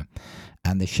 010.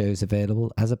 And the show's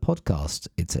available as a podcast.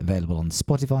 It's available on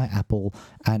Spotify, Apple,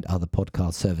 and other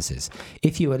podcast services.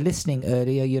 If you were listening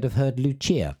earlier, you'd have heard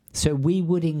Lucia. So we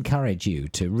would encourage you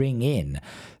to ring in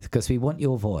because we want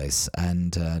your voice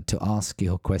and to ask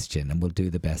your question, and we'll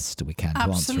do the best we can to answer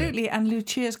it. Absolutely. And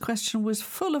Lucia's question was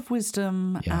full of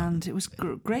wisdom, and it was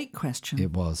a great question.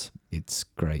 It was. It's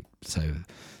great. So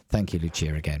thank you,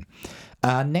 Lucia, again.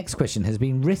 Our next question has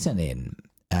been written in,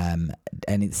 and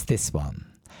it's this one.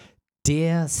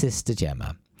 Dear Sister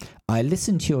Gemma, I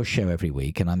listen to your show every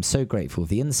week and I'm so grateful for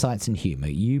the insights and humour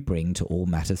you bring to all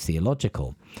matters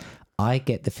theological. I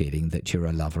get the feeling that you're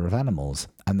a lover of animals,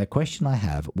 and the question I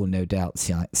have will no doubt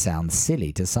sound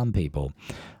silly to some people.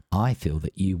 I feel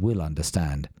that you will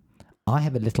understand. I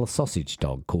have a little sausage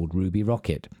dog called Ruby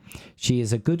Rocket. She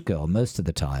is a good girl most of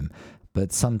the time,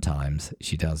 but sometimes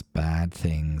she does bad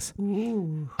things.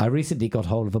 Ooh. I recently got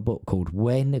hold of a book called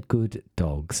When Good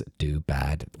Dogs Do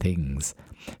Bad Things.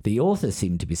 The author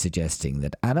seemed to be suggesting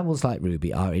that animals like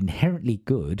Ruby are inherently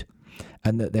good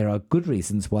and that there are good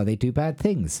reasons why they do bad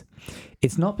things.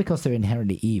 It's not because they're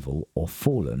inherently evil or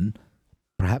fallen.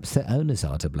 Perhaps their owners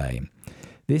are to blame.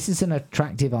 This is an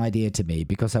attractive idea to me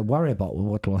because I worry about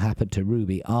what will happen to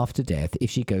Ruby after death if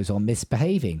she goes on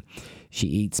misbehaving. She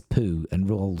eats poo and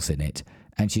rolls in it,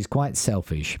 and she's quite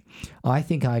selfish. I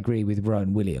think I agree with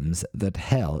Rowan Williams that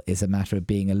hell is a matter of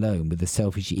being alone with the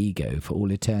selfish ego for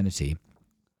all eternity.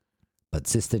 But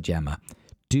Sister Gemma,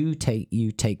 do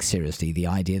you take seriously the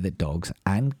idea that dogs,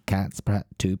 and cats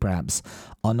too perhaps,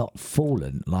 are not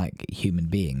fallen like human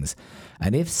beings?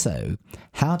 And if so,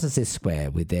 how does this square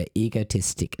with their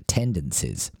egotistic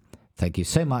tendencies? Thank you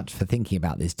so much for thinking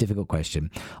about this difficult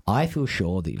question. I feel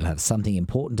sure that you'll have something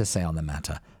important to say on the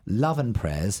matter. Love and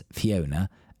prayers, Fiona,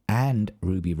 and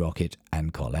Ruby Rocket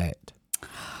and Colette.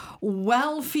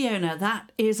 Well, Fiona,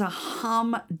 that is a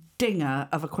humdinger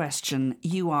of a question.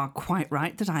 You are quite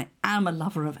right that I am a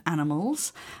lover of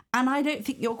animals, and I don't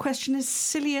think your question is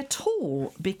silly at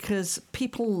all, because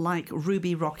people like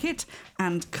Ruby Rocket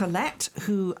and Colette,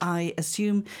 who I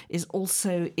assume is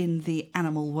also in the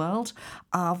animal world,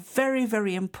 are very,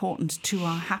 very important to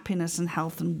our happiness and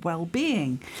health and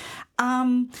well-being.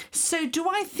 So do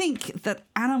I think that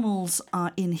animals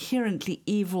are inherently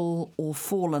evil or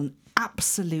fallen?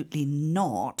 Absolutely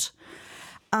not.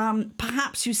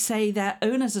 Perhaps you say their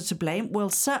owners are to blame. Well,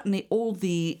 certainly all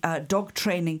the dog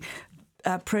training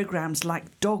programs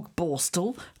like Dog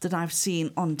Borstal that I've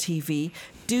seen on TV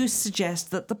do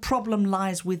suggest that the problem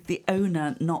lies with the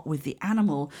owner, not with the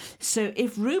animal. So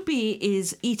if Ruby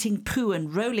is eating poo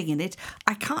and rolling in it,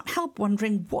 I can't help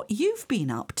wondering what you've been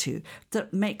up to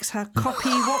that makes her copy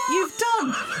what you've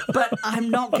done. But I'm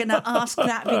not going to ask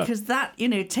that, because that,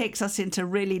 takes us into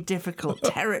really difficult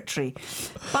territory.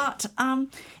 But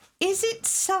is it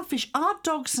selfish? Are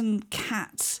dogs and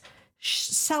cats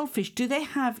selfish? Do they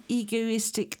have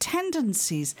egoistic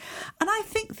tendencies? And I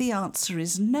think the answer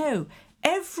is no.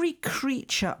 Every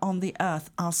creature on the earth,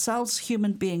 ourselves,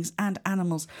 human beings and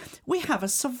animals, we have a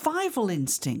survival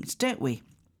instinct, don't we?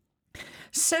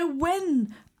 So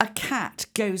when a cat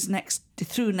goes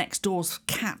through next door's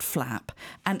cat flap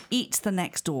and eats the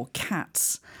next door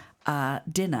cat's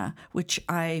dinner, which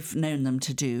I've known them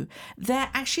to do,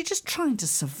 they're actually just trying to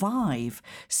survive.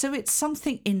 So it's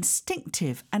something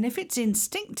instinctive. And if it's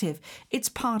instinctive, it's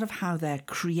part of how they're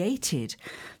created.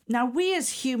 Now, we as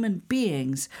human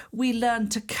beings, we learn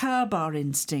to curb our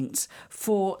instincts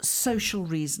for social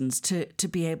reasons, to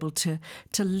be able to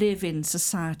live in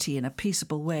society in a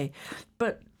peaceable way.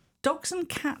 But dogs and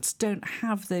cats don't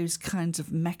have those kinds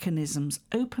of mechanisms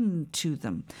open to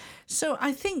them. So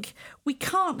I think we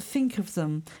can't think of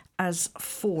them as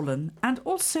fallen. And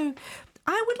also,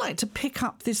 I would like to pick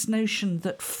up this notion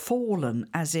that fallen,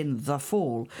 as in the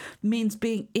fall, means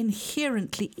being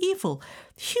inherently evil.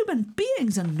 Human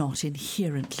beings are not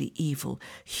inherently evil.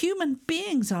 Human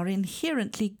beings are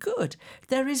inherently good.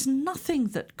 There is nothing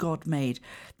that God made.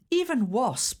 Even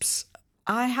wasps.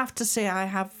 I have to say I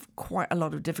have quite a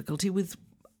lot of difficulty with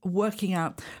working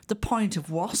out the point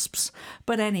of wasps.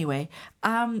 But anyway,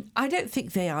 I don't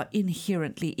think they are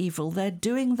inherently evil. They're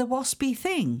doing the waspy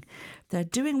thing. They're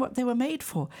doing what they were made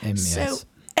for. Yes. So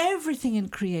everything in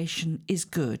creation is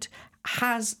good,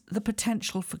 has the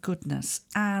potential for goodness.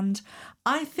 And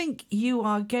I think you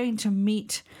are going to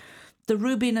meet the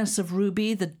rubiness of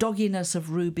Ruby, the dogginess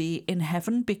of Ruby in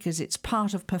heaven, because it's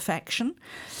part of perfection.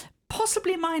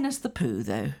 Possibly minus the poo,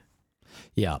 though.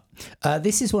 Yeah.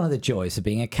 This is one of the joys of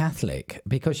being a Catholic,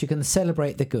 because you can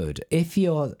celebrate the good. If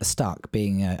you're stuck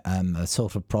being a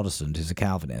sort of Protestant who's a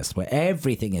Calvinist, where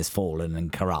everything is fallen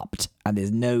and corrupt and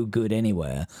there's no good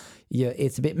anywhere,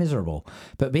 it's a bit miserable.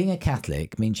 But being a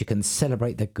Catholic means you can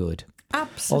celebrate the good.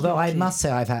 Absolutely. Although I must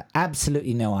say I've had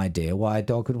absolutely no idea why a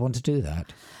dog would want to do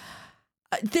that.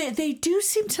 They do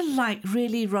seem to like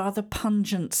really rather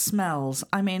pungent smells.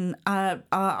 I mean,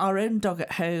 our own dog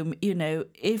at home,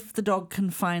 if the dog can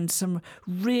find some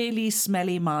really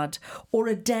smelly mud or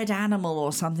a dead animal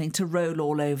or something to roll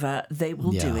all over, they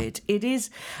will do it. It is.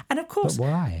 And of course, but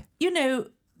why?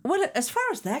 Well, as far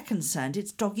as they're concerned,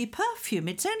 it's doggy perfume.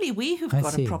 It's only we who've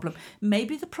got a problem.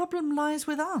 Maybe the problem lies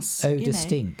with us. Odor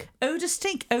stink. Odor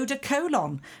stink. Odor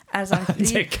colon. As I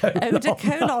think. Odor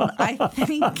colon. I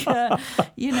think,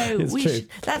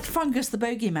 that Fungus the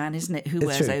Bogeyman, isn't it, who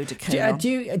wears odor colon? Do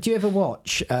you ever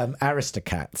watch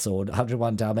Aristocats or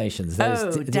 101 Dalmatians?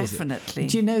 Definitely.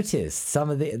 Do you notice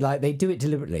some of they do it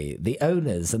deliberately? The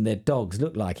owners and their dogs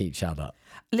look like each other.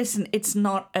 Listen, it's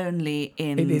not only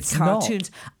in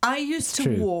cartoons. I used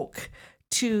to walk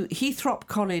to Heathrop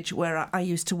College, where I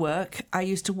used to work. I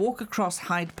used to walk across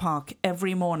Hyde Park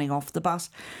every morning off the bus,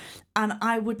 and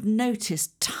I would notice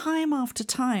time after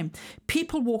time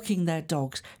people walking their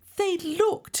dogs they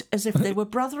looked as if they were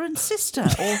brother and sister.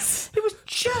 Or it was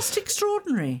just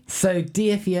extraordinary. So,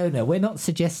 dear Fiona, we're not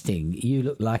suggesting you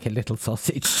look like a little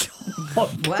sausage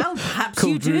dog. Well, perhaps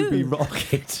you do. Ruby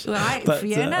Rocket. Right, But,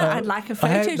 Fiona, I'd like a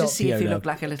photo to see if you Fiona. look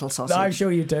like a little sausage. I'm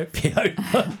sure you don't,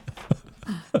 Fiona.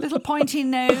 Little pointy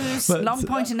nose, But, long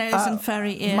pointy nose and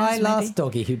furry ears. My maybe. last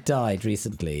doggy who died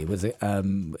recently was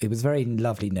it was very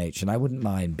lovely nature, and I wouldn't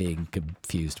mind being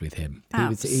confused with him. He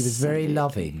was very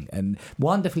loving and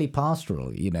wonderfully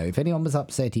pastoral. You know, if anyone was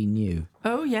upset, he knew.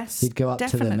 Oh yes, He'd go up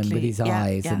definitely. to them and with his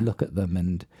eyes yeah. and look at them,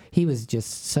 and he was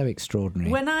just so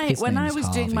extraordinary. When I His name's was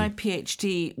doing my Harvey.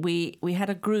 PhD, we had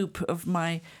a group of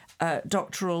my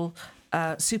doctoral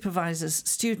supervisors,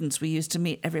 students we used to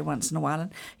meet every once in a while.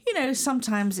 And, you know,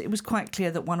 sometimes it was quite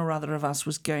clear that one or other of us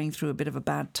was going through a bit of a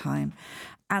bad time.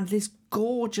 And this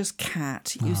gorgeous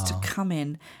cat used to come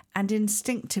in and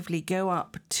instinctively go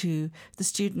up to the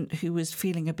student who was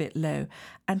feeling a bit low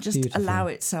and just Beautiful. allow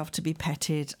itself to be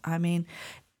petted. I mean,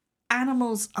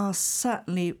 animals are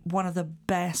certainly one of the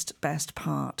best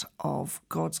part of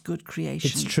God's good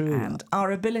creation. It's true. And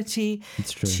our ability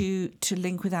It's true. to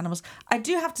link with animals. I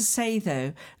do have to say,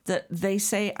 though, that they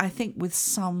say, I think with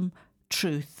some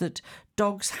truth, that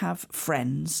dogs have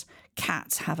friends,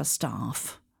 cats have a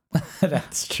staff.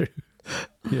 That's true.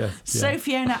 Yes. So,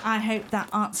 Fiona, I hope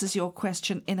that answers your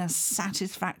question in a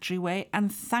satisfactory way.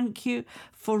 And thank you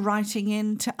for writing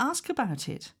in to ask about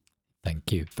it.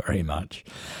 Thank you very much.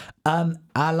 Our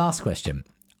last question.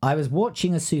 I was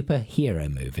watching a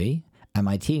superhero movie and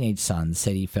my teenage son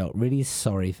said he felt really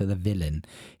sorry for the villain.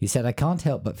 He said, I can't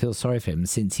help but feel sorry for him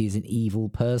since he's an evil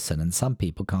person and some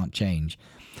people can't change.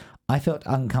 I felt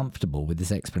uncomfortable with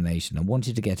this explanation and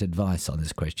wanted to get advice on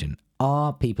this question.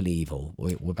 Are people evil?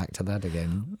 We're back to that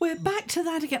again. We're back to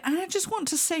that again. And I just want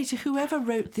to say to whoever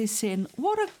wrote this in,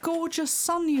 what a gorgeous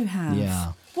son you have.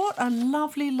 Yeah. What a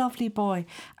lovely, lovely boy.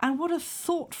 And what a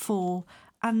thoughtful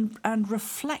and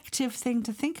reflective thing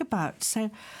to think about. So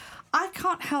I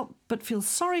can't help but feel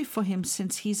sorry for him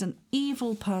since he's an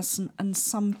evil person and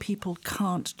some people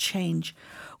can't change.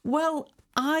 Well,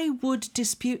 I would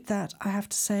dispute that, I have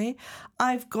to say.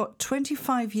 I've got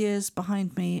 25 years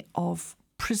behind me of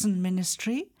prison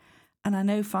ministry. And I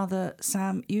know, Father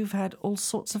Sam, you've had all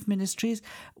sorts of ministries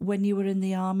when you were in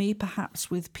the army, perhaps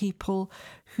with people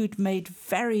who'd made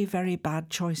very, very bad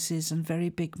choices and very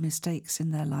big mistakes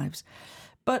in their lives.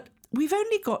 But we've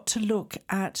only got to look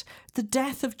at the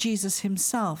death of Jesus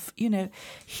himself. You know,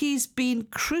 he's been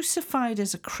crucified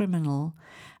as a criminal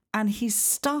and he's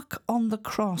stuck on the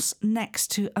cross next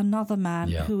to another man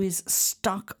who is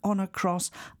stuck on a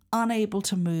cross, unable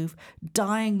to move,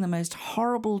 dying the most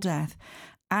horrible death.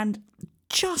 And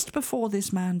just before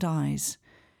this man dies,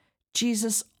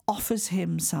 Jesus offers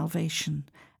him salvation.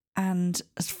 And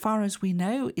as far as we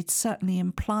know, it's certainly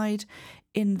implied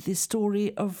in the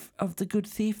story of the good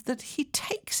thief that he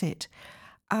takes it.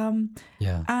 And,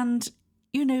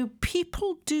 you know,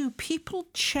 people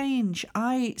change.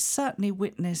 I certainly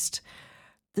witnessed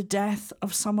the death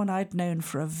of someone I'd known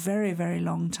for a very, very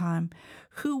long time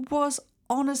who was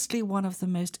honestly one of the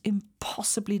most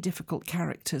impossibly difficult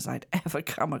characters I'd ever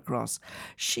come across.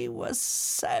 She was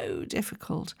so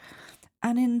difficult.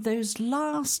 And in those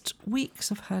last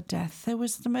weeks of her death, there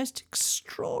was the most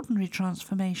extraordinary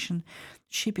transformation.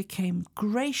 She became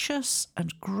gracious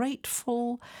and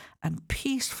grateful and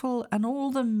peaceful, and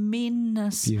all the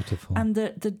meanness and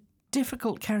the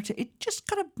difficult character, it just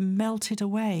kind of melted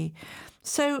away.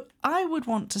 So I would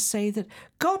want to say that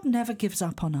God never gives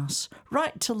up on us.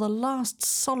 Right till the last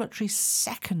solitary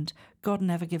second, God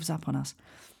never gives up on us.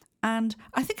 And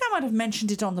I think I might have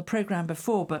mentioned it on the programme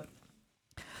before, but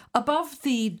above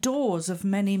the doors of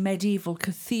many medieval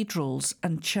cathedrals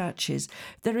and churches,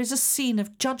 there is a scene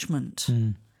of judgment.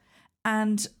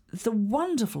 And the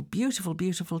wonderful, beautiful,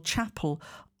 beautiful chapel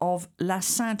of La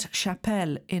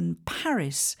Sainte-Chapelle in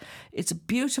Paris. It's a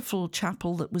beautiful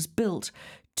chapel that was built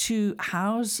to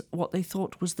house what they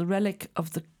thought was the relic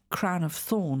of the crown of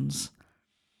thorns.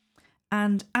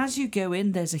 And as you go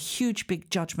in, there's a huge big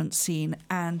judgment scene,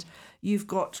 and you've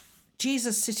got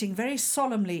Jesus sitting very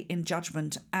solemnly in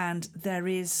judgment, and there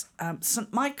is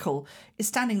St. Michael is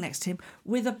standing next to him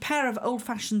with a pair of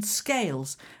old-fashioned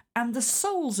scales, and the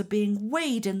souls are being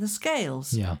weighed in the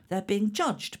scales. Yeah. They're being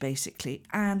judged, basically.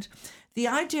 And the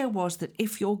idea was that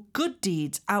if your good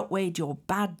deeds outweighed your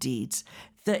bad deeds,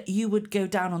 that you would go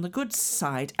down on the good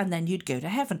side and then you'd go to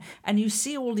heaven. And you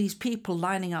see all these people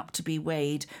lining up to be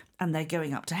weighed and they're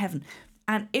going up to heaven.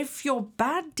 And if your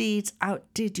bad deeds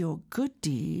outdid your good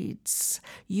deeds,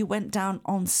 you went down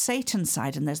on Satan's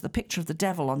side, and there's the picture of the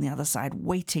devil on the other side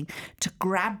waiting to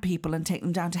grab people and take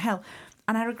them down to hell.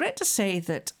 And I regret to say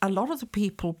that a lot of the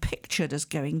people pictured as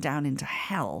going down into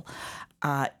hell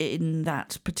in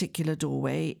that particular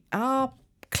doorway are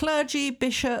clergy,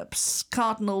 bishops,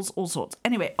 cardinals, all sorts.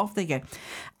 Anyway, off they go.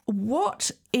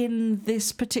 What in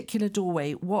this particular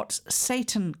doorway, what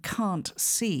Satan can't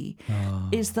see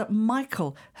is that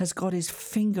Michael has got his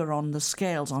finger on the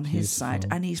scales on his side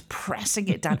and he's pressing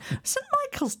it down. St.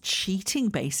 Michael's cheating,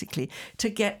 basically, to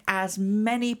get as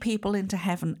many people into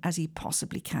heaven as he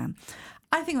possibly can.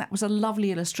 I think that was a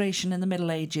lovely illustration in the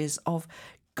Middle Ages of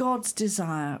God's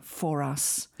desire for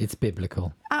us. It's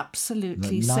biblical.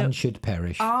 Absolutely. That none should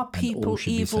perish. Are people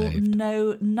evil?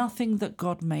 No, nothing that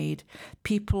God made.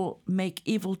 People make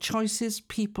evil choices.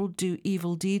 People do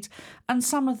evil deeds. And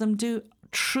some of them do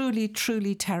truly,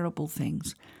 truly terrible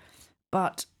things.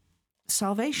 But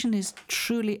salvation is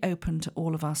truly open to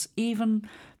all of us, even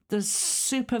the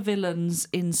supervillains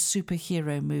in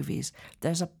superhero movies.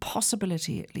 There's a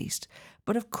possibility at least.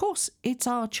 But of course, it's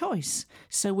our choice.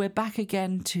 So we're back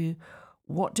again to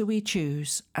what do we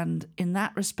choose? And in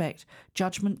that respect,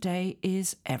 Judgment Day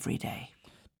is every day.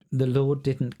 The Lord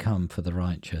didn't come for the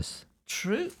righteous.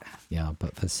 True. Yeah,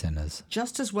 but for sinners.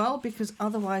 Just as well, because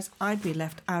otherwise I'd be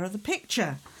left out of the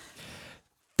picture.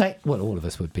 Well, all of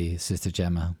us would be, Sister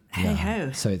Gemma.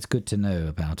 Hey-ho. So it's good to know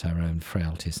about our own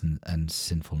frailties and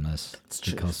sinfulness. It's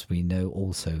true. Because we know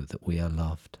also that we are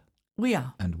loved. We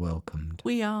are. And welcomed.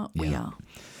 We are.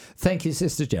 Thank you,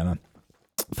 Sister Gemma,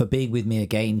 for being with me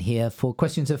again here for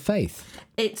Questions of Faith.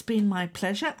 It's been my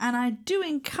pleasure, and I do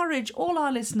encourage all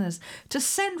our listeners to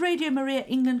send Radio Maria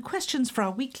England questions for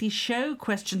our weekly show,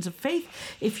 Questions of Faith.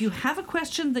 If you have a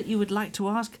question that you would like to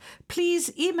ask,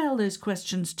 please email those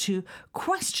questions to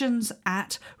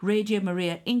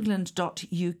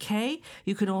questions@radiomariaengland.uk.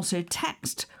 You can also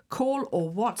text, call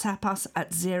or WhatsApp us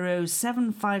at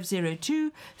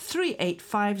 07502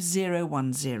 385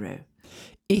 010.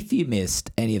 If you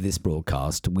missed any of this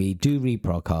broadcast, we do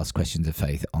rebroadcast Questions of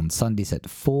Faith on Sundays at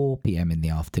 4 p.m. in the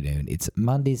afternoon. It's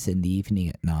Mondays in the evening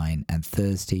at 9 and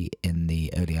Thursday in the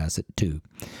early hours at 2.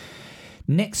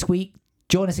 Next week,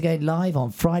 join us again live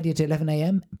on Friday at 11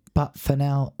 a.m. But for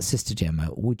now, Sister Gemma,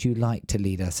 would you like to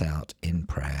lead us out in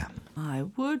prayer? I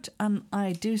would, and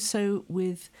I do so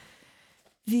with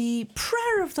the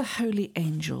prayer of the holy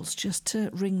angels, just to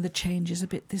ring the changes a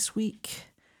bit this week.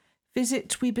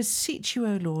 Visit, we beseech you,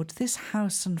 O Lord, this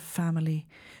house and family.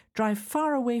 Drive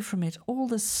far away from it all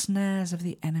the snares of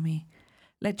the enemy.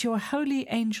 Let your holy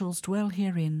angels dwell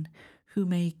herein, who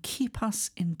may keep us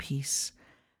in peace.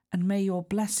 And may your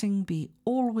blessing be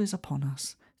always upon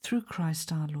us, through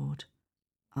Christ our Lord.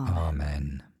 Amen.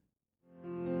 Amen.